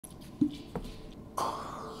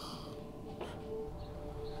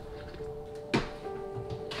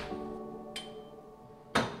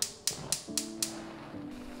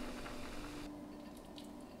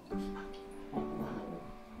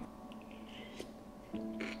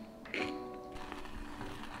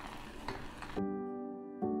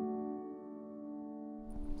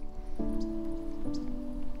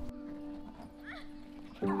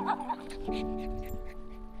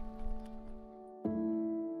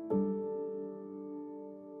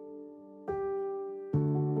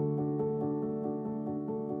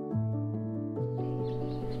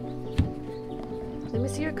Let me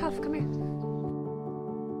see your cuff. Come here.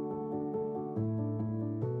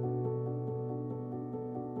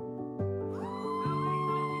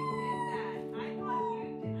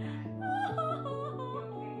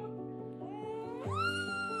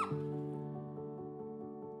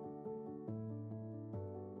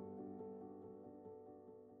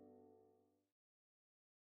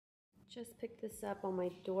 Just picked this up on my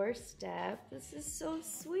doorstep. This is so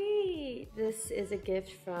sweet. This is a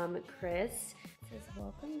gift from Chris. It says,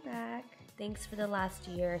 welcome back. Thanks for the last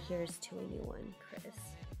year. Here's to a new one, Chris.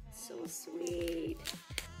 So sweet.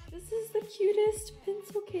 This is the cutest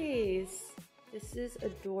pencil case. This is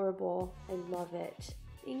adorable. I love it.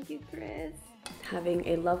 Thank you, Chris. Having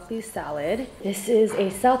a lovely salad. This is a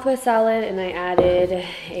Southwest salad and I added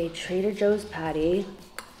a Trader Joe's patty.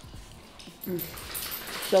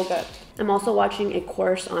 So good. I'm also watching a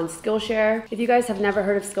course on Skillshare. If you guys have never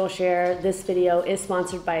heard of Skillshare, this video is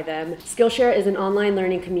sponsored by them. Skillshare is an online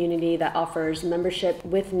learning community that offers membership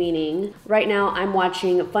with meaning. Right now, I'm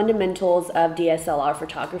watching Fundamentals of DSLR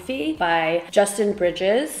Photography by Justin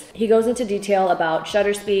Bridges. He goes into detail about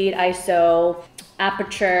shutter speed, ISO,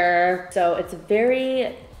 aperture. So it's a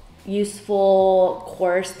very useful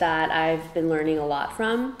course that I've been learning a lot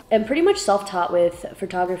from. I'm pretty much self-taught with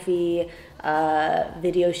photography,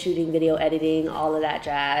 video shooting, video editing, all of that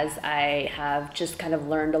jazz. I have just kind of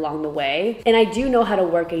learned along the way. And I do know how to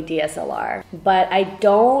work a DSLR, but I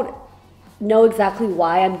don't know exactly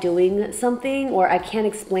why I'm doing something, or I can't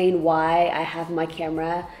explain why I have my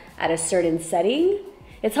camera at a certain setting.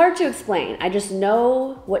 It's hard to explain. I just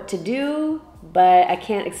know what to do, but I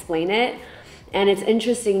can't explain it. And it's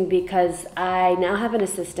interesting because I now have an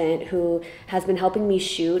assistant who has been helping me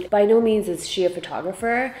shoot. By no means is she a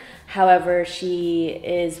photographer. However, she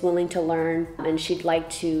is willing to learn and she'd like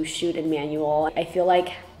to shoot in manual. I feel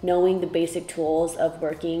like knowing the basic tools of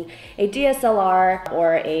working a DSLR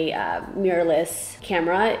or a mirrorless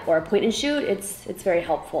camera or a point and shoot, it's very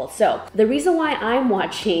helpful. So the reason why I'm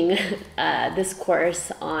watching this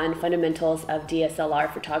course on Fundamentals of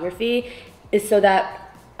DSLR Photography is so that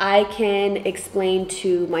I can explain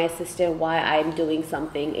to my assistant why I'm doing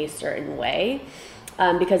something a certain way,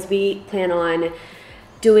 because we plan on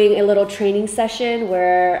doing a little training session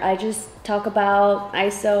where I just talk about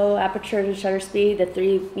ISO, aperture, and shutter speed, the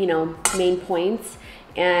three, main points.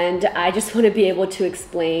 And I just want to be able to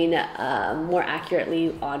explain more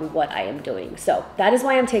accurately on what I am doing. So that is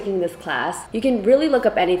why I'm taking this class. You can really look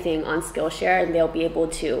up anything on Skillshare and they'll be able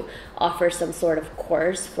to offer some sort of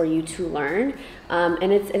course for you to learn.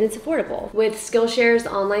 And it's affordable. With Skillshare's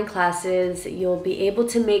online classes, you'll be able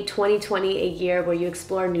to make 2020 a year where you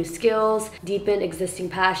explore new skills, deepen existing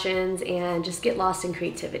passions, and just get lost in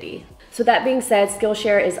creativity. So that being said,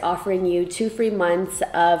 Skillshare is offering you 2 free months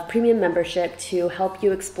of premium membership to help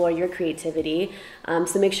you explore your creativity.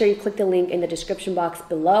 So make sure you click the link in the description box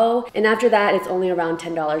below. And after that, it's only around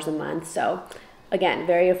 $10 a month. So again,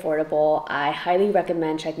 very affordable. I highly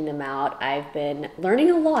recommend checking them out. I've been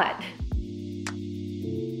learning a lot.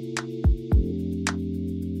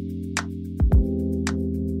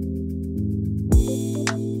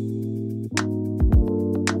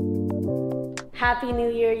 Happy New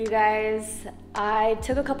Year, you guys. I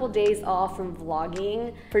took a couple days off from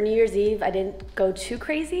vlogging. For New Year's Eve, I didn't go too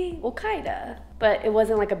crazy. Well, kinda. But it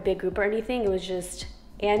wasn't like a big group or anything. It was just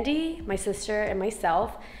Andy, my sister, and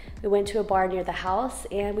myself. We went to a bar near the house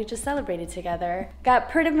and we just celebrated together. Got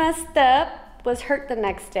pretty messed up, was hurt the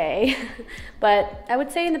next day. But I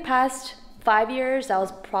would say in the past 5 years, that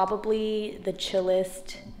was probably the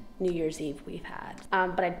chillest New Year's Eve we've had.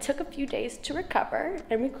 But I took a few days to recover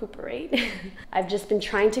and recuperate. I've just been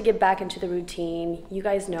trying to get back into the routine. You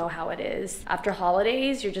guys know how it is. After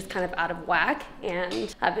holidays, you're just kind of out of whack,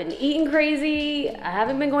 and I've been eating crazy. I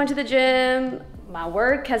haven't been going to the gym. My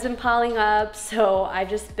work has been piling up. So I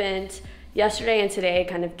just spent yesterday and today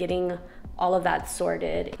kind of getting all of that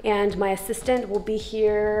sorted. And my assistant will be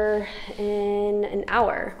here in an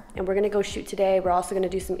hour and we're gonna go shoot today. We're also gonna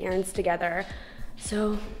do some errands together.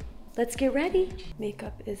 So let's get ready.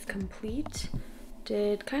 Makeup is complete.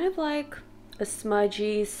 Did kind of like a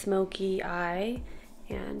smudgy, smoky eye,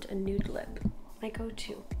 and a nude lip. My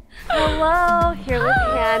go-to. Hello, here with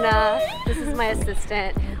Hannah. This is my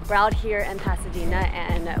assistant. We're out here in Pasadena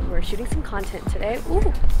and we're shooting some content today.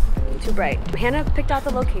 Ooh, too bright. Hannah picked out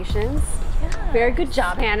the locations. Yeah. Very good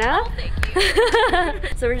job, Hannah. Oh, thank you.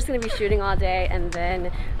 So we're just gonna be shooting all day and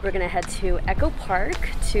then we're gonna head to Echo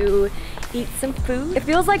Park to eat some food. It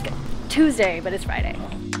feels like Tuesday, but it's Friday.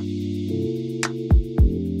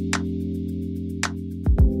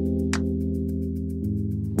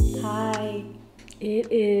 Hi.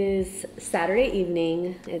 It is Saturday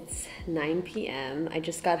evening. It's 9 p.m. I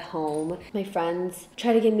just got home. My friends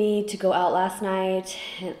tried to get me to go out last night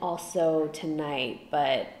and also tonight,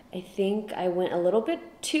 but I think I went a little bit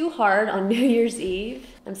too hard on New Year's Eve.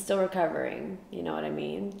 I'm still recovering, you know what I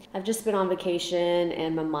mean? I've just been on vacation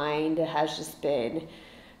and my mind has just been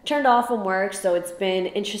turned off from work, so it's been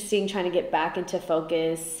interesting trying to get back into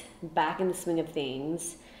focus, back in the swing of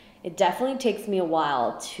things. It definitely takes me a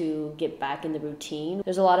while to get back in the routine.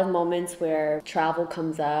 There's a lot of moments where travel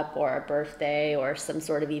comes up or a birthday or some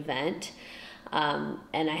sort of event, and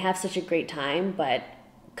I have such a great time, but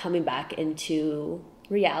coming back into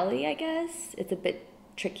reality, I guess, it's a bit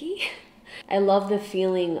tricky. I love the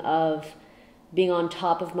feeling of being on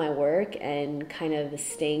top of my work and kind of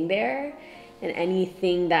staying there, and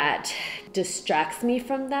anything that distracts me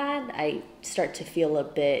from that, I start to feel a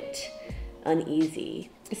bit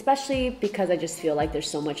uneasy. Especially because I just feel like there's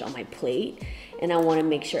so much on my plate and I want to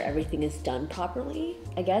make sure everything is done properly.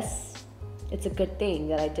 I guess it's a good thing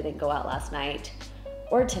that I didn't go out last night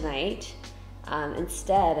or tonight.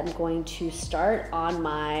 Instead, I'm going to start on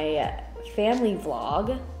my family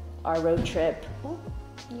vlog, our road trip. Oh,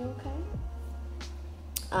 you okay?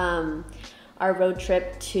 Our road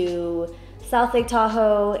trip to South Lake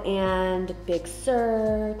Tahoe and Big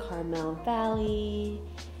Sur, Carmel Valley.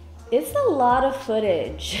 It's a lot of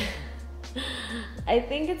footage. I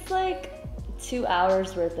think it's like 2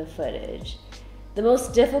 hours worth of footage. The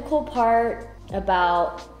most difficult part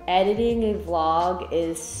about editing a vlog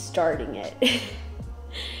is starting it.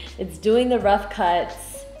 It's doing the rough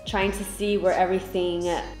cuts, trying to see where everything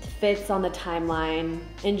fits on the timeline,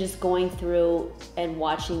 and just going through and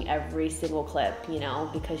watching every single clip, you know,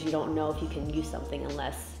 because you don't know if you can use something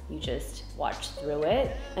unless you just watch through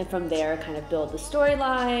it, and from there kind of build the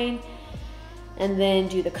storyline, and then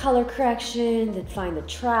do the color correction, then find the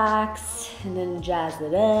tracks, and then jazz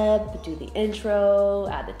it up, do the intro,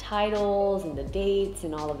 add the titles and the dates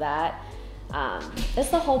and all of that. That's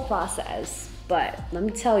the whole process. But let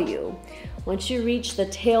me tell you, once you reach the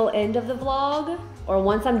tail end of the vlog, or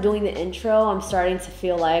once I'm doing the intro, I'm starting to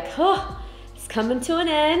feel like, oh, it's coming to an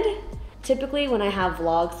end. Typically when I have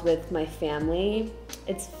vlogs with my family,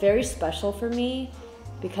 it's very special for me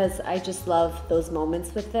because I just love those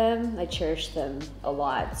moments with them. I cherish them a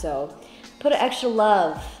lot. So put an extra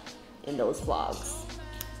love in those vlogs,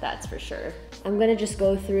 that's for sure. I'm gonna just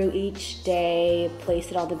go through each day,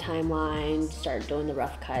 place it on the timeline, start doing the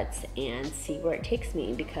rough cuts and see where it takes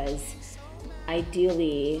me, because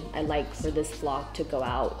ideally I like for this vlog to go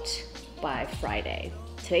out by Friday.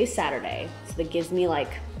 Today's Saturday, so that gives me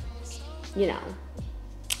like, you know,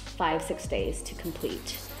 5-6 days to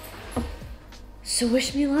complete. So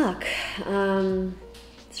wish me luck. Is there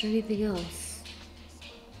anything else?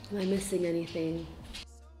 Am I missing anything?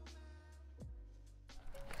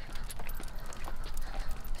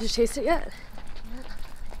 Did you taste it yet?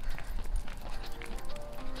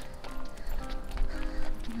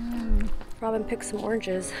 Robin picked some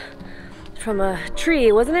oranges from a tree.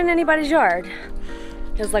 It wasn't in anybody's yard.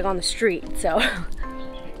 It was like on the street, so.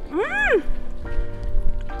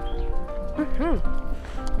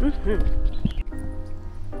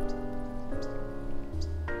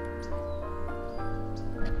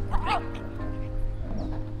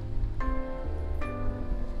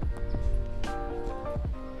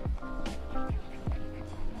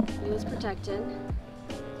 He was protected.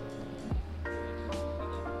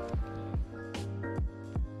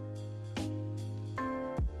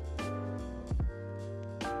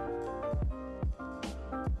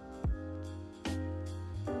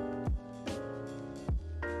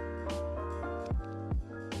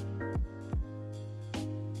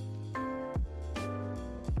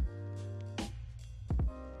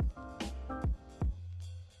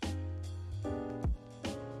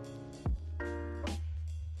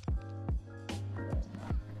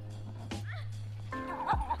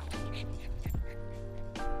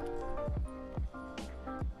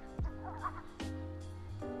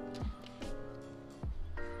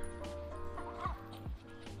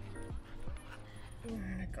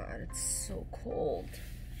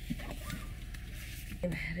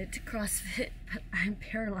 headed to CrossFit, but I'm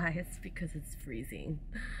paralyzed because it's freezing.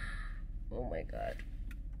 Oh my god.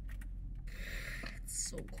 It's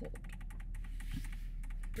so cold.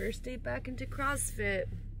 First day back into CrossFit.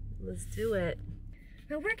 Let's do it.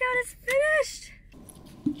 My workout is finished!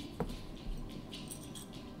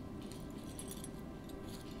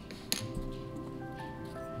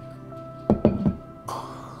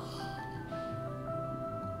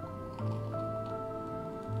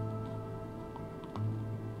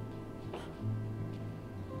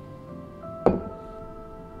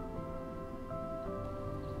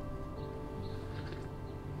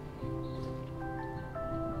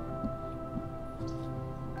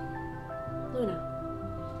 Luna,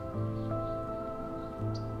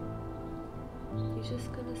 you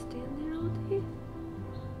just gonna stand there all day?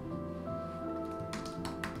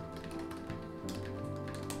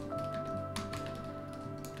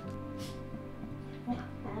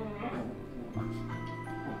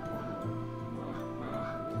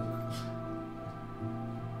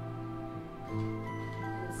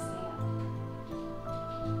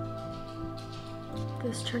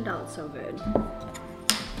 This turned out so good.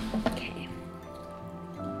 Okay.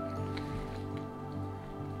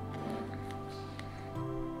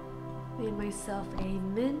 Made myself a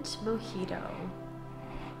mint mojito.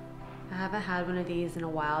 I haven't had one of these in a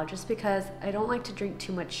while just because I don't like to drink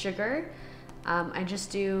too much sugar. I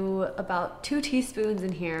just do about 2 teaspoons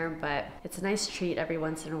in here, but it's a nice treat every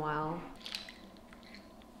once in a while.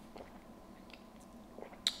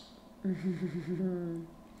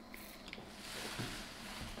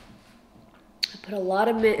 I put a lot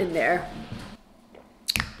of mint in there.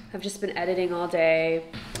 I've just been editing all day.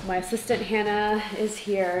 My assistant Hannah is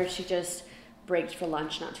here. She just braked for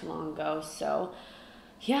lunch not too long ago. So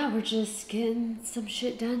yeah, we're just getting some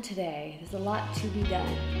shit done today. There's a lot to be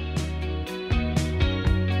done.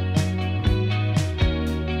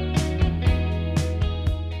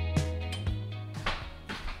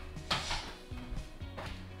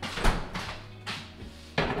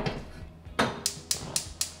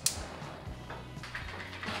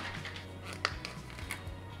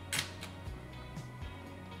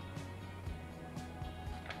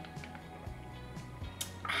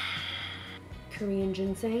 Korean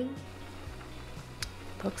ginseng.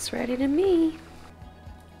 Looks ready to me.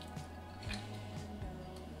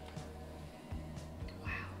 Wow,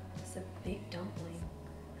 it's a big dumpling.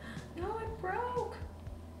 No, it broke.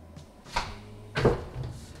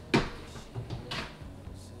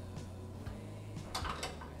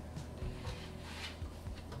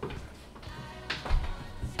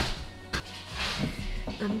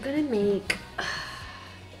 I'm gonna make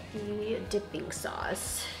the dipping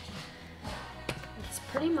sauce. It's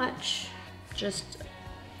pretty much just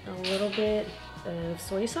a little bit of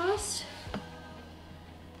soy sauce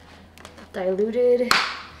diluted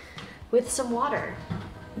with some water.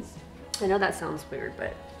 I know that sounds weird,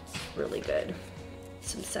 but it's really good.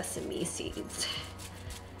 Some sesame seeds,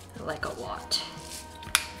 I like a lot.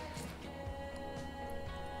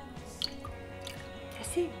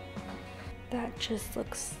 That's it. That just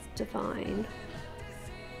looks divine.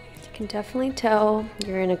 You can definitely tell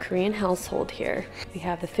you're in a Korean household here. We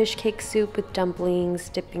have the fish cake soup with dumplings,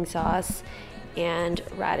 dipping sauce, and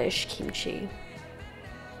radish kimchi.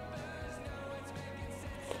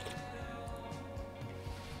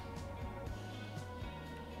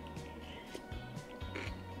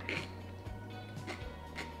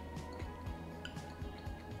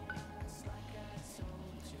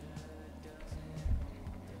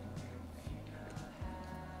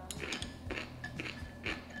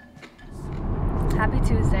 Happy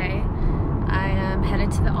Tuesday. I am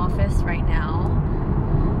headed to the office right now.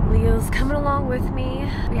 Leo's coming along with me.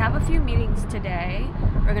 We have a few meetings today.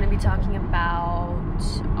 We're going to be talking about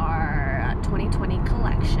our 2020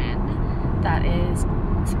 collection that is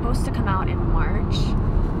supposed to come out in March,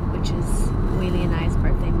 which is Whaley and I's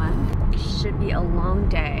birthday month. Should be a long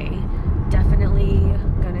day. Definitely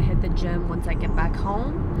going to hit the gym once I get back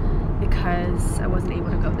home because I wasn't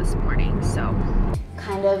able to go this morning, so.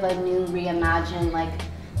 Kind of a new reimagined, like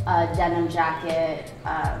a denim jacket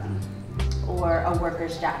or a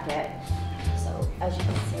worker's jacket. So as you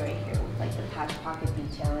can see right here, with like the patch pocket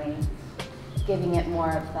detailing, giving it more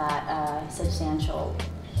of that substantial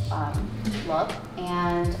look,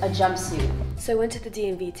 and a jumpsuit. So I went to the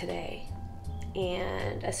DMV today,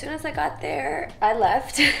 and as soon as I got there, I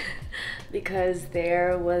left because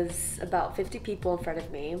there was about 50 people in front of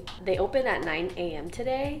me. They open at 9 a.m.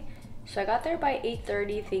 today. So I got there by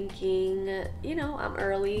 8:30 thinking, you know, I'm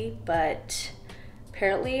early, but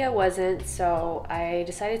apparently I wasn't. So I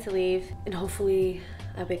decided to leave and hopefully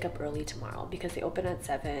I wake up early tomorrow because they open at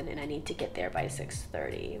 7 and I need to get there by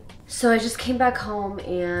 6:30. So I just came back home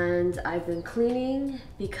and I've been cleaning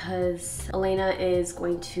because Elena is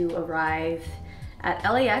going to arrive at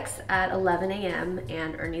LAX at 11 a.m.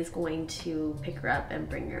 and Ernie's going to pick her up and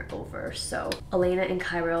bring her over. So Elena and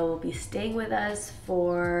Cairo will be staying with us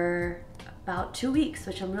for about 2 weeks,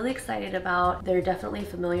 which I'm really excited about. There are definitely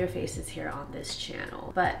familiar faces here on this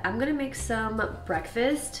channel. But I'm gonna make some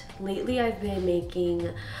breakfast. Lately I've been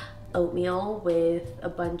making oatmeal with a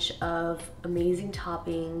bunch of amazing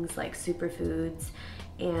toppings like superfoods,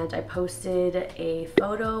 and I posted a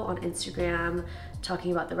photo on Instagram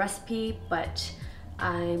talking about the recipe, but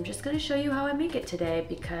I'm just gonna show you how I make it today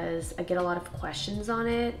because I get a lot of questions on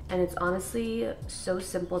it, and it's honestly so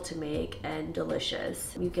simple to make and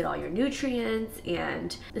delicious. You get all your nutrients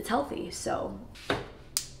and it's healthy, so.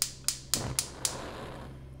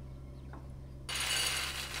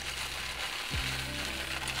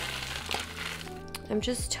 I'm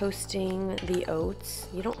just toasting the oats.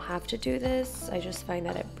 You don't have to do this. I just find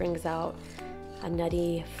that it brings out a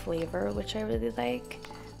nutty flavor, which I really like,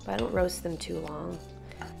 but I don't roast them too long.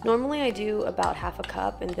 Normally I do about half a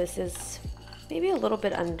cup, and this is maybe a little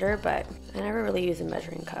bit under, but I never really use a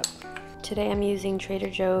measuring cup. Today I'm using Trader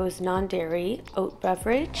Joe's non-dairy oat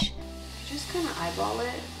beverage. Just kind of eyeball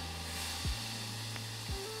it.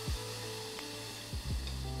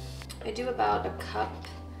 I do about a cup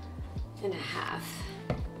and a half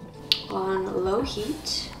on low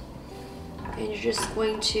heat, and you're just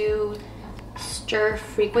going to stir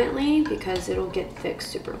frequently because it'll get thick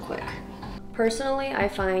super quick. Personally, I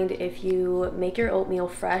find if you make your oatmeal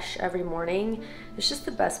fresh every morning, it's just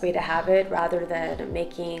the best way to have it rather than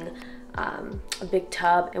making a big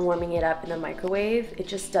tub and warming it up in the microwave. It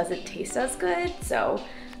just doesn't taste as good. So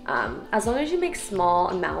as long as you make small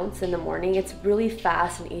amounts in the morning, it's really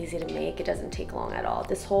fast and easy to make. It doesn't take long at all.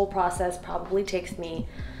 This whole process probably takes me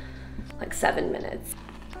like 7 minutes.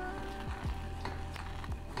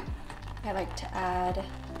 I like to add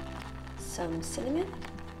some cinnamon.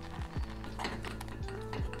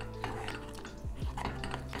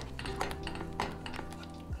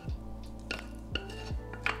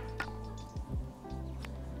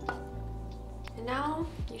 And now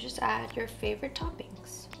you just add your favorite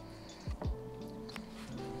toppings.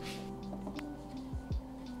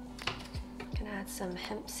 You can add some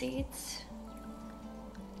hemp seeds,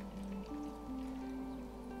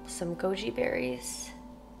 some goji berries,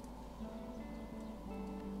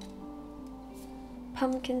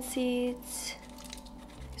 pumpkin seeds,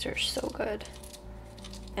 these are so good,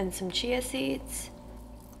 and some chia seeds,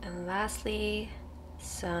 and lastly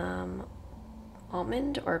some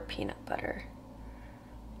almond or peanut butter.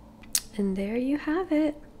 And there you have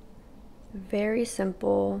it. Very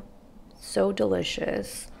simple, so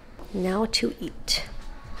delicious. Now to eat.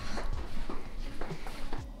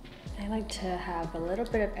 I like to have a little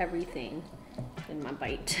bit of everything in my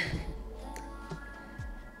bite.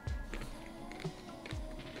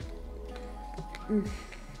 Mm.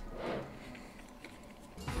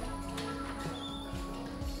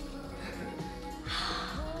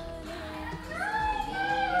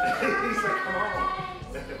 He's like, come on.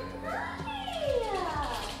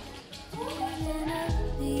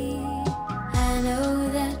 I know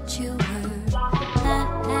that you heard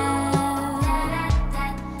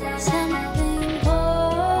something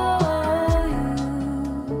for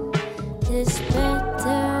you is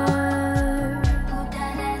better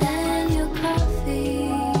than your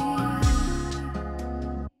coffee.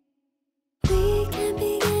 We can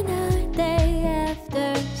begin our day after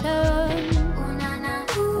sun.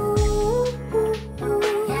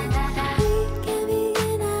 We can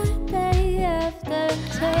begin our day after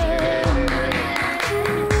sun.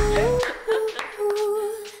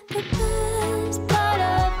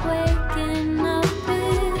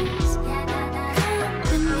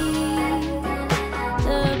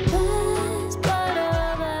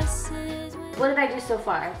 What did I do so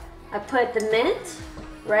far? I put the mint,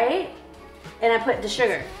 right? And I put the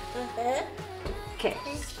sugar. Okay.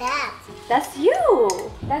 What's that? That's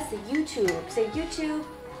you. That's the YouTube. Say YouTube.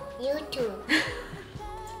 YouTube.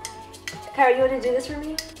 Kyra, you want to do this for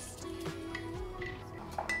me?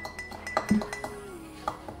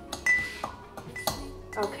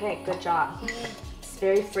 Okay, good job. It's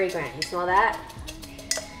very fragrant. You smell that?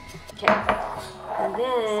 Okay. And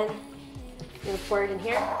then I'm gonna pour it in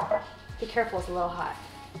here. Be careful, it's a little hot.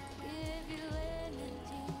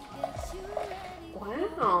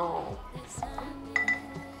 Wow.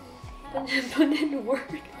 Put it in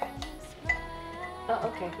work.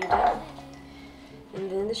 Oh, okay, you're done.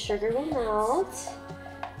 And then the sugar will melt.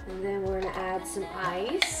 And then we're gonna add some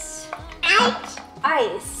ice. Ice.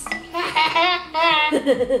 ice.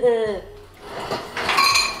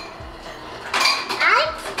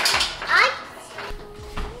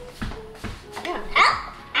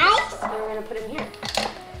 So we're gonna put him here.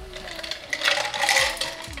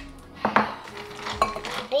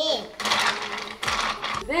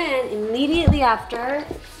 Then immediately after,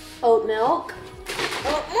 oat milk.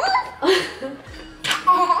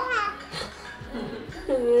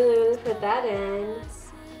 Put that in.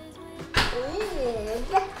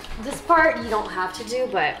 This part you don't have to do,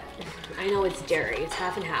 but I know it's dairy. It's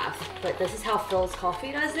half and half. But this is how Phil's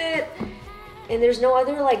Coffee does it. And there's no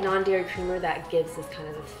other like non-dairy creamer that gives this kind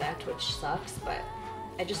of effect, which sucks, but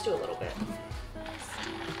I just do a little bit.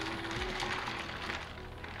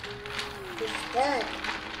 It's good.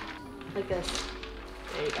 Like this.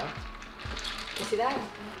 There you go. You see that?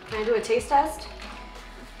 Can I do a taste test?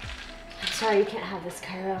 I'm sorry, you can't have this,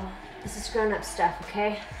 Cairo. This is grown-up stuff,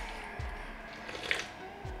 okay?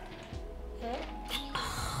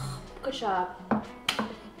 Good job.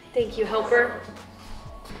 Thank you, helper.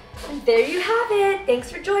 And there you have it.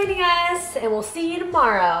 Thanks for joining us, and we'll see you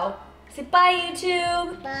tomorrow. Say bye,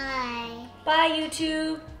 YouTube. Bye. Bye,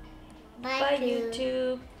 YouTube. Bye,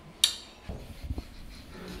 YouTube.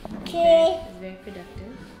 Okay. It was very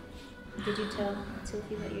productive. Did you tell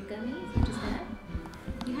Sophie about your gummies you just had?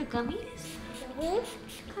 You had gummies? What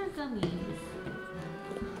kind of gummies?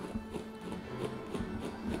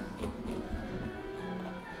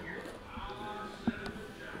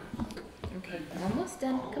 Okay, almost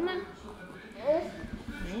done. Come on.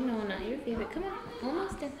 I know, not your favorite. Come on,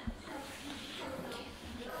 almost done.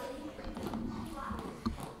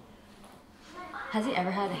 Has he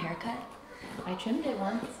ever had a haircut? I trimmed it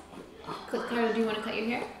once. Carla, do you want to cut your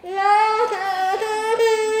hair?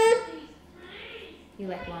 You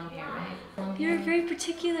like long hair, right? Long You're hair. very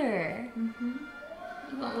particular.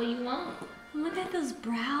 You want what you want. Look at those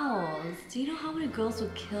brows. Do you know how many girls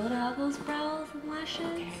would kill to have those brows and lashes?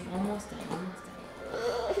 Okay, almost done, almost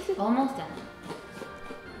done. Almost done.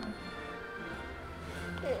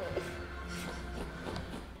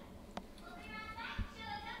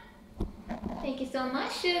 Thank you so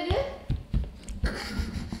much, sugar.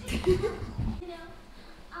 You know,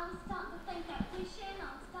 I was starting to think that wishing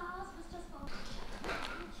on stars was just for...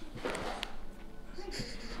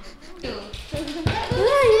 Yeah, you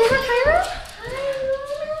remember Cairo?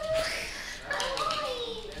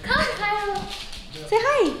 Come, Cairo. Say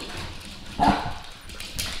hi.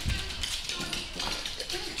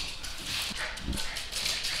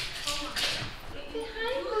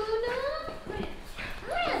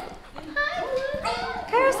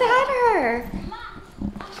 Cairo, say hi to her.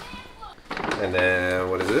 And then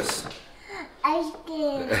what is this? Ice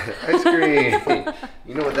cream. Ice cream.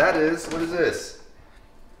 You know what that is? What is this?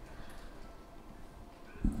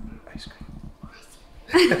 Ice cream.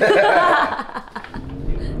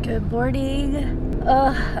 Good morning.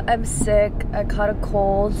 I'm sick. I caught a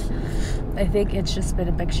cold. I think it's just been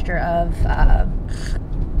a mixture of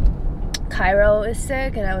Cairo is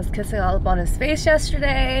sick, and I was kissing all up on his face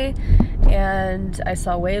yesterday, and I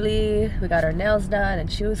saw Whaley. We got our nails done,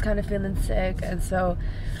 and she was kind of feeling sick, and so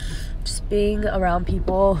just being around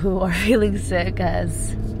people who are feeling sick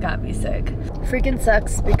has got me sick. Freaking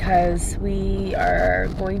sucks because we are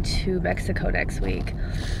going to Mexico next week,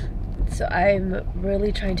 so I'm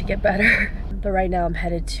really trying to get better. But right now I'm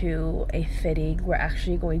headed to a fitting. We're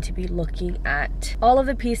actually going to be looking at all of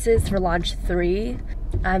the pieces for launch 3.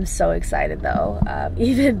 I'm so excited though.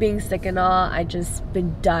 Even being sick and all, I just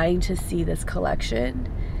been dying to see this collection.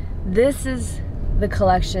 This is the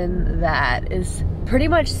collection that is pretty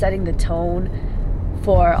much setting the tone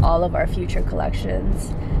for all of our future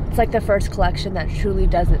collections. It's like the first collection that truly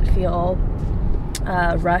doesn't feel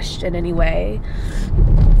rushed in any way.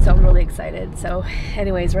 So I'm really excited. So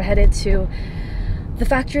anyways, we're headed to the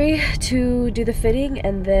factory to do the fitting,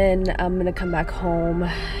 and then I'm gonna come back home,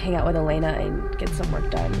 hang out with Elena, and get some work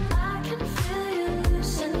done. I can feel you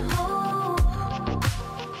losing hope.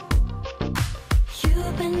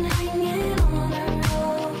 You've been hanging on a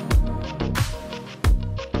rope.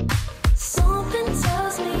 Something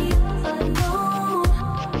tells me you're alone.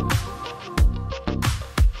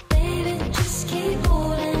 Baby, just keep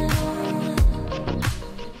holding on.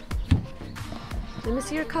 Let me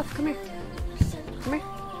see your cuff. Come here. Come here.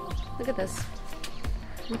 Look at this.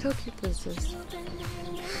 Look how cute this is.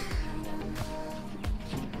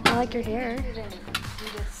 I like your hair.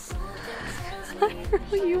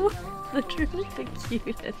 You are literally the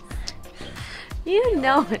cutest. You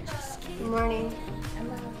know it. Good morning.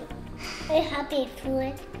 Very happy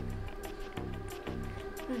food.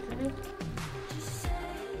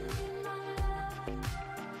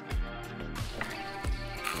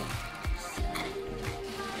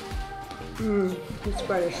 This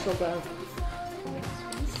bread is so good.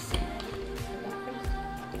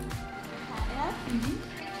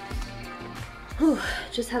 Whew,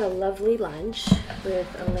 just had a lovely lunch with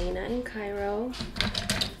Elena and Cairo.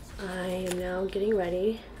 I am now getting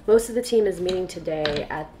ready. Most of the team is meeting today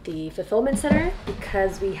at the fulfillment center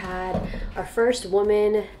because we had our first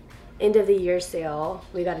woman end of the year sale.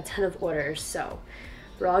 We got a ton of orders, so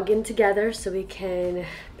we're all getting together so we can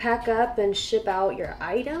pack up and ship out your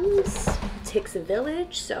items. It takes a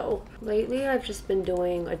village. So lately I've just been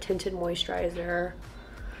doing a tinted moisturizer,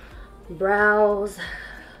 brows,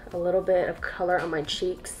 a little bit of color on my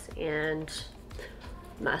cheeks, and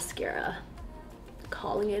mascara.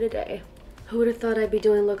 Calling it a day. Who would have thought I'd be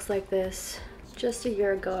doing looks like this? Just a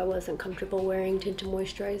year ago I wasn't comfortable wearing tinted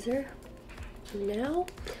moisturizer. And now,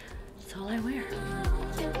 it's all I wear.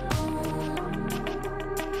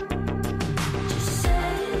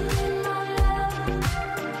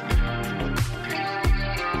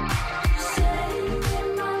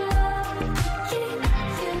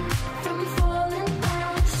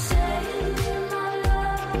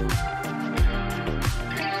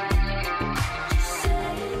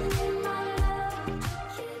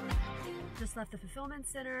 Left the fulfillment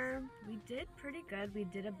center. We did pretty good. We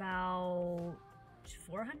did about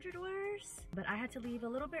 400 orders, but I had to leave a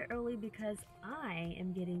little bit early because I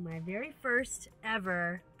am getting my very first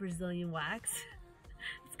ever Brazilian wax.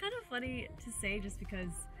 It's kind of funny to say just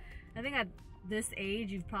because I think at this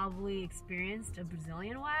age you've probably experienced a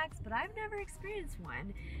Brazilian wax, but I've never experienced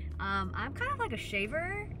one. I'm kind of like a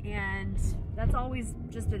shaver and that's always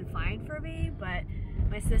just been fine for me, but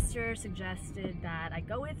my sister suggested that I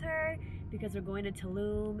go with her because we're going to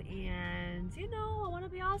Tulum and, you know, I want to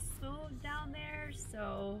be all smooth down there.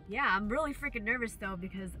 So yeah, I'm really freaking nervous though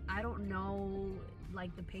because I don't know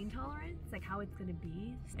like the pain tolerance, like how it's gonna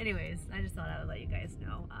be. Anyways, I just thought I would let you guys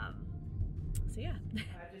know. So yeah.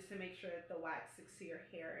 Just to make sure that the wax sticks to your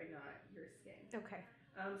hair and not your skin. Okay.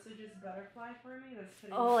 So just butterfly for me. That's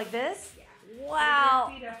putting Like this? Yeah.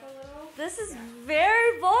 Wow. Feet up a little. This is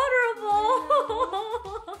very vulnerable.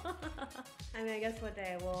 I mean, I guess one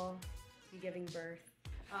day we'll be giving birth.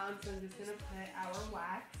 So I'm just gonna put our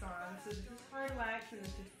wax on. So this is hard wax and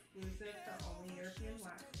it's exclusive to only European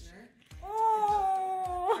wax center.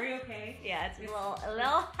 Oh. Are you okay? Yeah, it's a little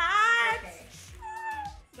hot. Okay.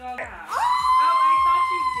 So yeah. Oh, I thought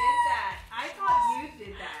you did that. I thought you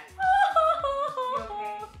did that. You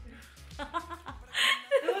okay?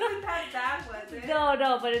 It wasn't that bad, was it?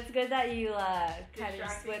 No, but it's good that you kind of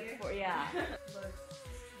Distracted switched you? for, yeah. Look,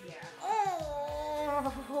 yeah.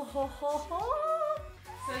 Oh.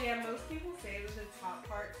 So yeah, most people say that the top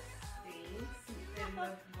part stings and the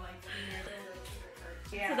like near the lips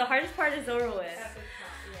hurts. Yeah. So the hardest part is over with. At the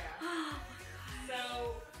top, yeah. So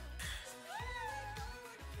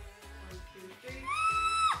 1, 2, 3.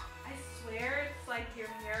 I swear it's like your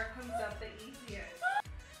hair comes up the easiest.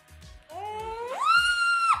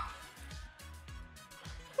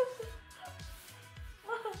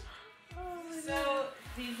 So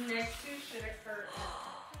these next two shouldn't hurt.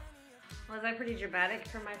 Was I pretty dramatic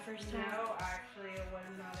for my first time? No, actually it was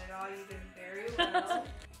not at all. You did very well.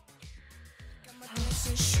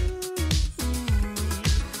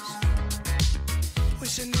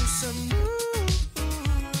 Wish I knew some moves,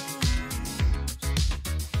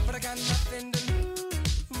 but I got nothing to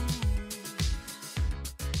lose.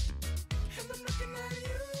 And I'm looking at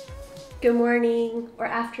you. Good morning or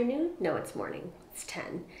afternoon? No, it's morning. It's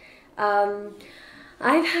 10.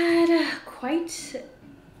 I've had quite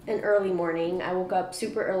an early morning. I woke up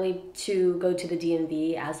super early to go to the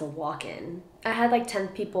DMV as a walk-in. I had like 10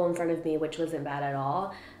 people in front of me, which wasn't bad at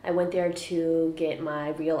all. I went there to get my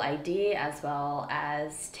real ID as well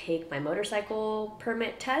as take my motorcycle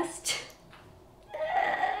permit test,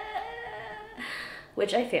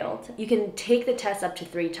 which I failed. You can take the test up to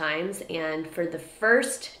 3 times, and for the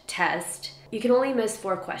first test, you can only miss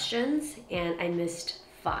 4 questions, and I missed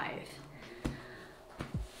 5.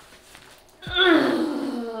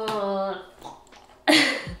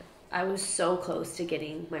 I was so close to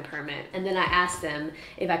getting my permit. And then I asked them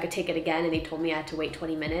if I could take it again, and they told me I had to wait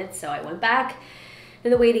 20 minutes. So I went back in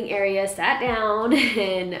the waiting area, sat down,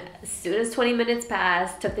 and as soon as 20 minutes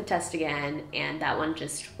passed, took the test again, and that one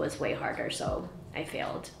just was way harder, so I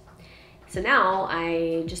failed. So now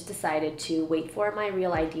I just decided to wait for my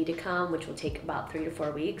real ID to come, which will take about 3 to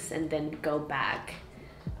 4 weeks, and then go back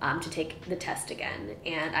to take the test again.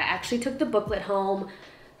 And I actually took the booklet home.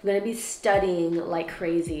 I'm gonna be studying like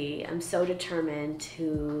crazy. I'm so determined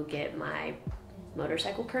to get my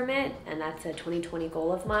motorcycle permit, and that's a 2020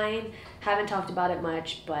 goal of mine. Haven't talked about it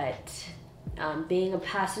much, but Being a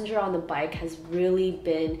passenger on the bike has really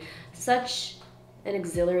been such an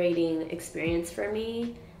exhilarating experience for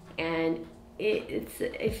me, and it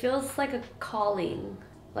feels like a calling.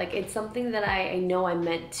 Like it's something that I know I'm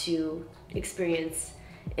meant to experience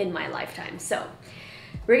in my lifetime. So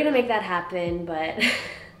we're gonna make that happen, but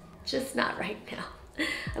just not right now.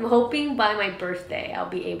 I'm hoping by my birthday I'll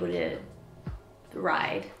be able to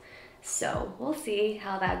ride. So we'll see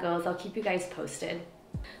how that goes. I'll keep you guys posted.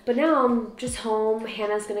 But now I'm just home.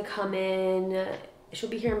 Hannah's gonna come in. She'll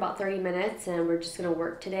be here in about 30 minutes and we're just gonna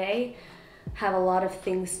work today. Have a lot of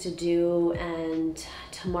things to do, and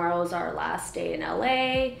tomorrow's our last day in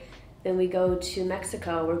LA. Then we go to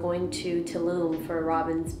Mexico. We're going to Tulum for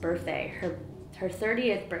Robin's birthday, her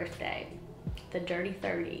 30th birthday, the dirty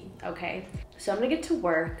 30, okay? So I'm gonna get to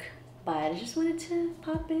work, but I just wanted to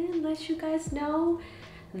pop in, let you guys know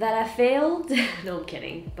that I failed. No, I'm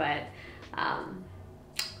kidding, but at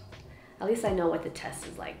least I know what the test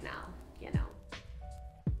is like now.